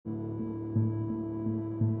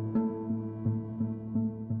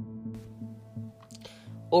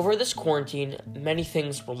Over this quarantine, many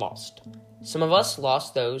things were lost. Some of us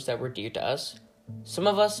lost those that were dear to us. Some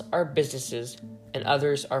of us our businesses, and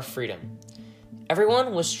others our freedom.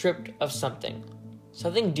 Everyone was stripped of something.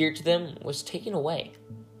 Something dear to them was taken away.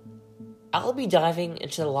 I'll be diving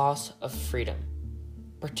into the loss of freedom,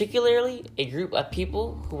 particularly a group of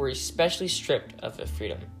people who were especially stripped of their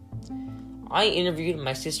freedom. I interviewed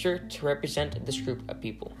my sister to represent this group of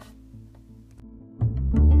people.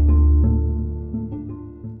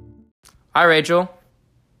 Hi, Rachel.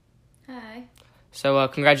 Hi. So,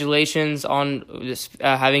 congratulations on this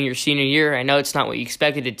having your senior year. I know it's not what you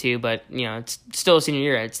expected it to, but it's still a senior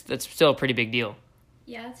year. That's still a pretty big deal.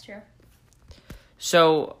 Yeah, that's true.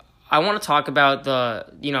 So, I want to talk about the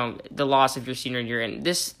loss of your senior year, and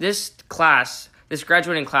this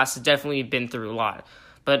graduating class has definitely been through a lot.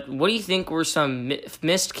 But what do you think were some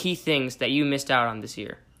missed key things that you missed out on this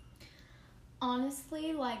year?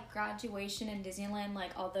 Honestly, graduation and Disneyland,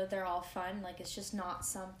 although they're all fun, it's just not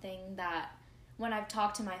something that, when I've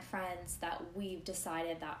talked to my friends, that we've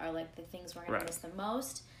decided that are, the things we're going to miss the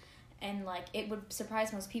most. And, it would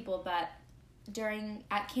surprise most people, but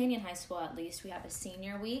at Canyon High School, at least, we have a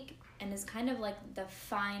senior week, and it's kind of, the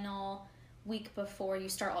final week before you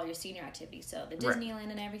start all your senior activities, so the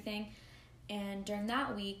Disneyland and everything. And during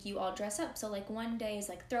that week, you all dress up. So, one day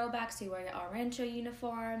is, throwback, so you wear your El Rancho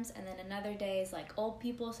uniforms. And then another day is, old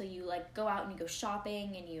people. So, you, go out and you go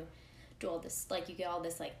shopping and you do all this, you get all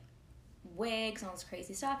this, wigs and all this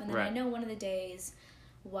crazy stuff. And then I know one of the days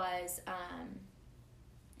was,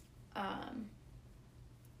 I'm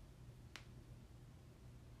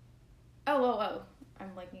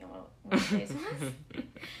blanking on what one of the days was.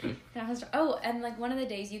 And, one of the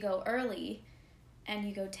days you go early and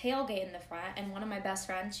you go tailgate in the front, and one of my best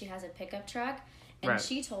friends, she has a pickup truck, and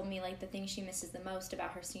she told me, the thing she misses the most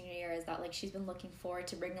about her senior year is that, she's been looking forward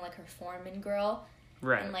to bringing, her foreman girl,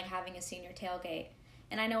 and, having a senior tailgate.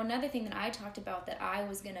 And I know another thing that I talked about that I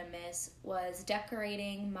was going to miss was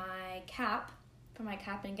decorating my cap, for my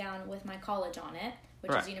cap and gown, with my college on it,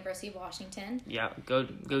 which is University of Washington. Yeah, go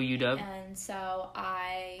UW. And so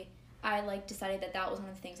I decided that was one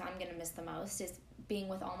of the things I'm going to miss the most, is being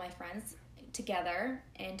with all my friends together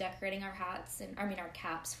and decorating our our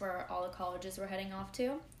caps for all the colleges we're heading off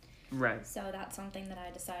to. Right. So that's something that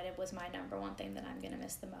I decided was my number one thing that I'm going to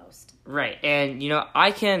miss the most. Right. And,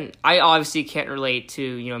 I obviously can't relate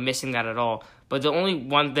to, missing that at all. But the only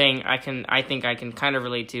one thing I think I can kind of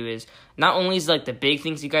relate to is not only is the big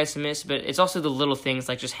things you guys miss, but it's also the little things,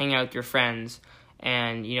 just hanging out with your friends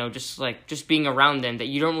and, just being around them, that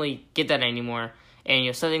you don't really get that anymore.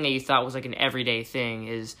 And, something that you thought was an everyday thing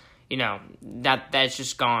is, that's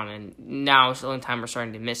just gone, and now it's the only time we're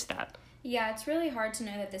starting to miss that. Yeah, it's really hard to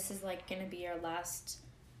know that this is, going to be your last,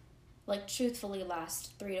 truthfully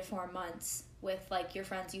last 3 to 4 months with, your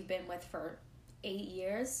friends you've been with for 8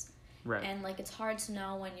 years. Right. And, it's hard to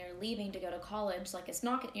know when you're leaving to go to college,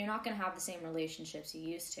 you're not going to have the same relationships you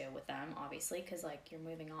used to with them, obviously, because, you're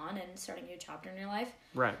moving on and starting a new chapter in your life.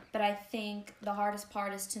 Right. But I think the hardest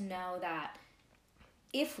part is to know that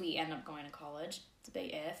if we end up going to college, it's a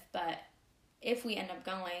big if, but if we end up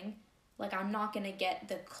going, I'm not going to get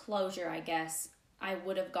the closure, I guess, I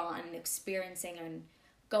would have gotten experiencing and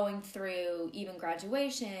going through even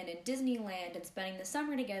graduation and Disneyland and spending the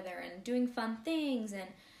summer together and doing fun things. And,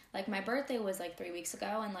 my birthday was, 3 weeks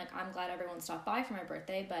ago, and, I'm glad everyone stopped by for my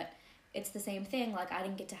birthday, but it's the same thing. I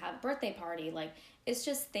didn't get to have a birthday party. It's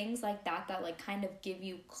just things like that kind of give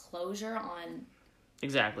you closure on...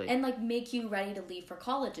 Exactly. And, make you ready to leave for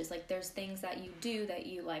colleges. There's things that you do that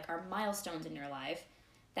you, are milestones in your life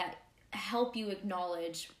that help you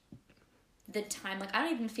acknowledge the time. I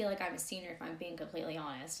don't even feel like I'm a senior, if I'm being completely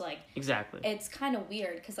honest. Exactly. It's kind of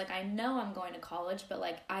weird, because, I know I'm going to college, but,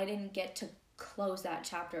 I didn't get to close that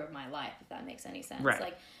chapter of my life, if that makes any sense.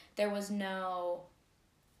 Right. There was no,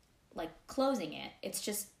 closing it. It's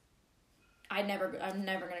just... I'm never going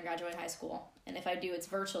to graduate high school, and if I do, it's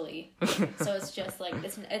virtually. So it's just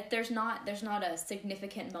there's not a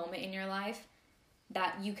significant moment in your life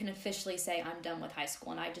that you can officially say I'm done with high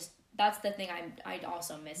school, and that's the thing I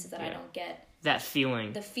also miss, is that I don't get that feeling,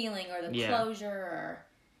 or the closure,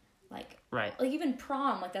 or even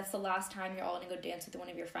prom. That's the last time you're all gonna go dance with one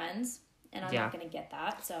of your friends, and I'm not gonna get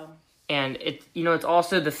that. So. And it's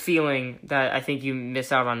also the feeling that I think you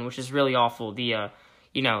miss out on, which is really awful. The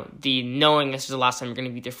knowing this is the last time you're going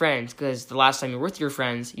to be with your friends, because the last time you're with your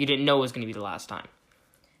friends, you didn't know it was going to be the last time.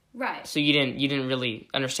 Right. So you didn't really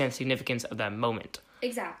understand the significance of that moment.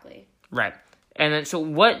 Exactly. Right. And then, so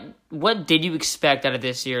what did you expect out of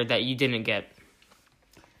this year that you didn't get?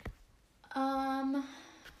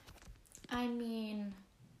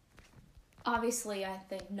 obviously, I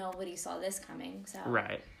think nobody saw this coming, so...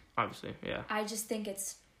 Right. Obviously, yeah. I just think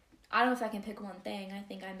it's... I don't know if I can pick one thing. I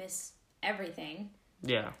think I miss everything.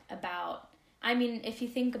 Yeah. About... I mean, if you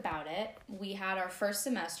think about it, we had our first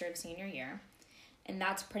semester of senior year, and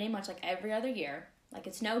that's pretty much like every other year. Like,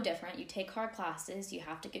 it's no different. You take hard classes, you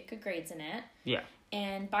have to get good grades in it. Yeah.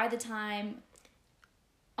 And by the time...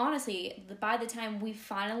 Honestly, by the time we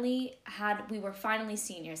were finally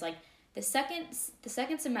seniors, like, the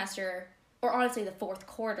second semester, or honestly the fourth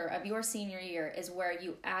quarter of your senior year is where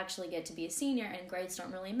you actually get to be a senior and grades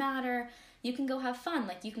don't really matter. You can go have fun.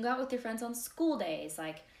 Like, you can go out with your friends on school days.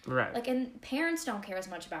 Like, right. Like, and parents don't care as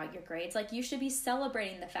much about your grades. Like, you should be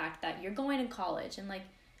celebrating the fact that you're going to college, and, like,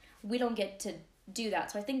 we don't get to do that.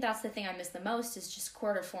 So I think that's the thing I miss the most is just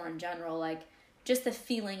quarter four in general. Like, just the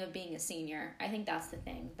feeling of being a senior. I think that's the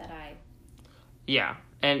thing that I... Yeah,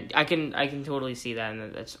 and I can totally see that,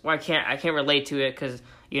 and that's why I can't relate to it because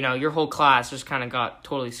your whole class just kind of got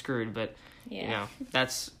totally screwed. But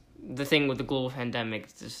that's the thing with the global pandemic.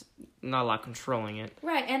 It's just not a lot controlling it.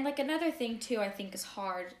 Right, and like another thing too, I think is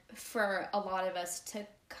hard for a lot of us to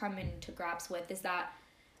come into grips with is that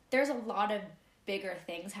there's a lot of bigger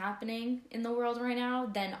things happening in the world right now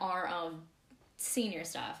than our own senior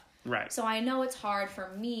stuff. Right. So I know it's hard for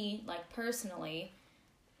me, like personally,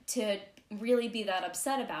 to really be that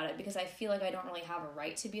upset about it because I feel like I don't really have a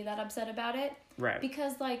right to be that upset about it. Right.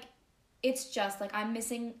 Because like it's just like I'm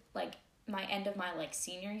missing like my end of my like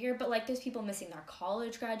senior year, but like there's people missing their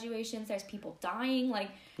college graduations, there's people dying, like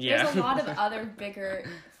there's a lot of other bigger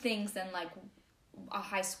things than like a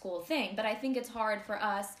high school thing. But I think it's hard for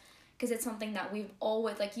us because it's something that we've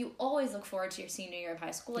always, like, you always look forward to your senior year of high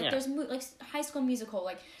school. Like, there's, like, High School Musical.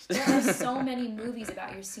 Like, there are so many movies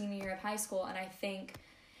about your senior year of high school, and I think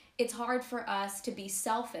it's hard for us to be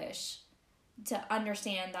selfish to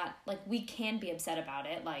understand that, like, we can be upset about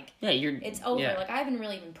it. Like, it's over. Yeah. Like, I haven't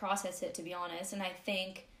really even processed it, to be honest, and I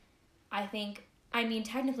think, I mean,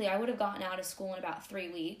 technically, I would have gotten out of school in about 3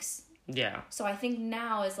 weeks. Yeah. So I think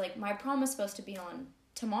now is, like, my prom was supposed to be on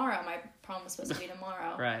tomorrow. My prom was supposed to be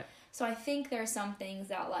tomorrow. Right. So I think there's some things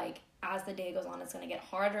that, like, as the day goes on, it's going to get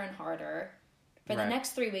harder and harder. For the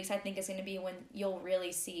next 3 weeks, I think is going to be when you'll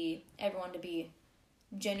really see everyone to be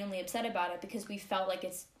genuinely upset about it because we felt like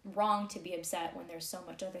it's wrong to be upset when there's so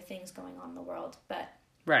much other things going on in the world. But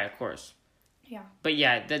right, of course. Yeah. But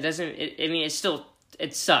yeah, that doesn't...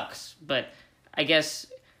 it sucks. But I guess...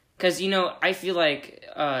 Because, I feel like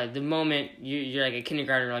the moment you're like a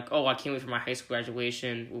kindergartner, like, oh, I can't wait for my high school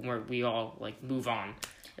graduation, where we all, like, move on.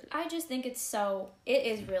 I just think it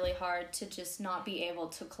is really hard to just not be able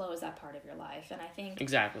to close that part of your life. And I think...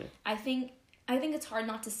 Exactly. I think it's hard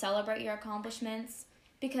not to celebrate your accomplishments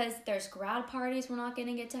because there's grad parties we're not going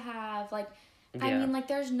to get to have. Like, yeah. I mean, like,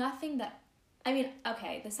 there's nothing that... I mean,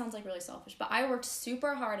 okay, this sounds, like, really selfish, but I worked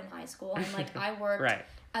super hard in high school. And, like, I worked right.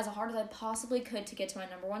 as hard as I possibly could to get to my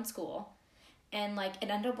number one school. And, like, it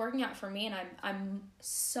ended up working out for me, and I'm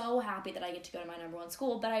so happy that I get to go to my number one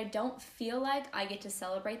school, but I don't feel like I get to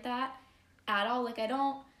celebrate that at all. Like, I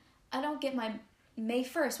don't get my May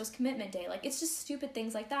 1st was commitment day. Like, it's just stupid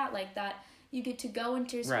things like that you get to go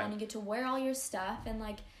into your school right. and you get to wear all your stuff, and,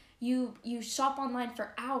 like, you shop online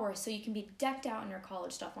for hours so you can be decked out in your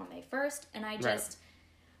college stuff on May 1st, and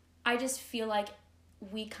I just feel like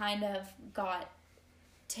we kind of got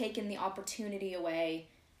taken the opportunity away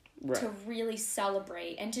right. to really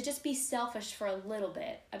celebrate and to just be selfish for a little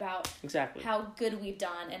bit about exactly how good we've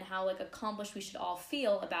done and how like accomplished we should all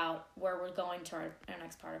feel about where we're going to our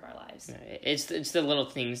next part of our lives. Yeah, it's the little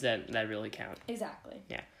things that really count. Exactly.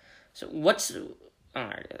 Yeah. So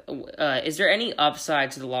is there any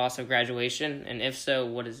upside to the loss of graduation, and if so,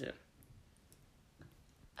 what is it?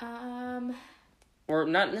 Or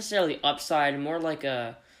not necessarily upside, more like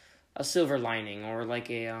a silver lining, or like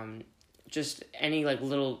a just any like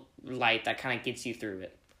little light that kind of gets you through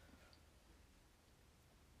it.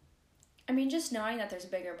 I mean, just knowing that there's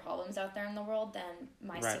bigger problems out there in the world than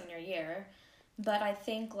my right. senior year. But I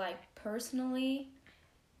think, like, personally,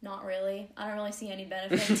 not really. I don't really see any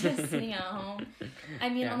benefit to sitting at home. I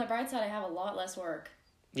mean, yeah. on the bright side, I have a lot less work.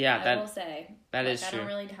 Yeah, I will say. That is true. I don't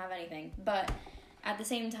really have anything. But at the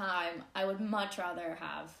same time, I would much rather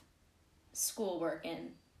have schoolwork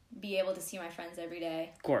and be able to see my friends every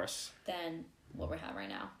day. Of course. Than what we have right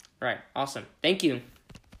now. Right. Awesome. Thank you.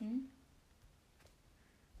 Mm-hmm.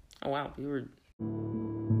 Oh, wow. We were...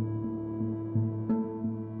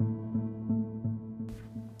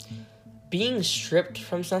 Being stripped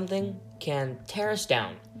from something can tear us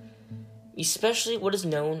down, especially what is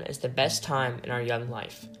known as the best time in our young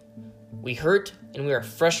life. We hurt and we are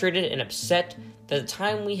frustrated and upset that the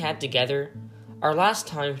time we had together, our last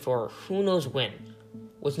time for who knows when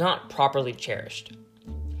was not properly cherished.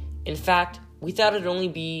 In fact, we thought it'd only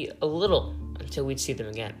be a little until we'd see them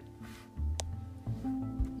again.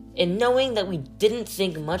 And knowing that we didn't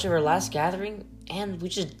think much of our last gathering, and we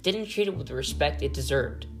just didn't treat it with the respect it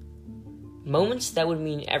deserved, moments that would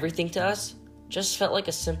mean everything to us just felt like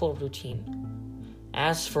a simple routine.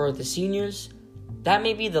 As for the seniors, that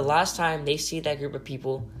may be the last time they see that group of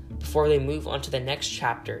people before they move on to the next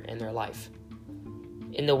chapter in their life.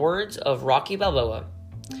 In the words of Rocky Balboa,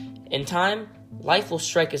 in time, life will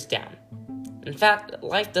strike us down. In fact,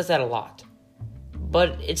 life does that a lot.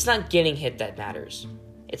 But it's not getting hit that matters.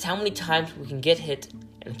 It's how many times we can get hit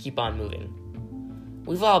and keep on moving.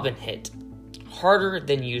 We've all been hit, harder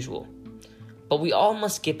than usual. But we all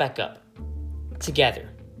must get back up, together,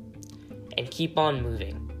 and keep on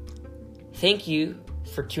moving. Thank you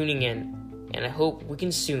for tuning in, and I hope we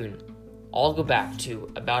can soon all go back to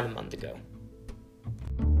about a month ago.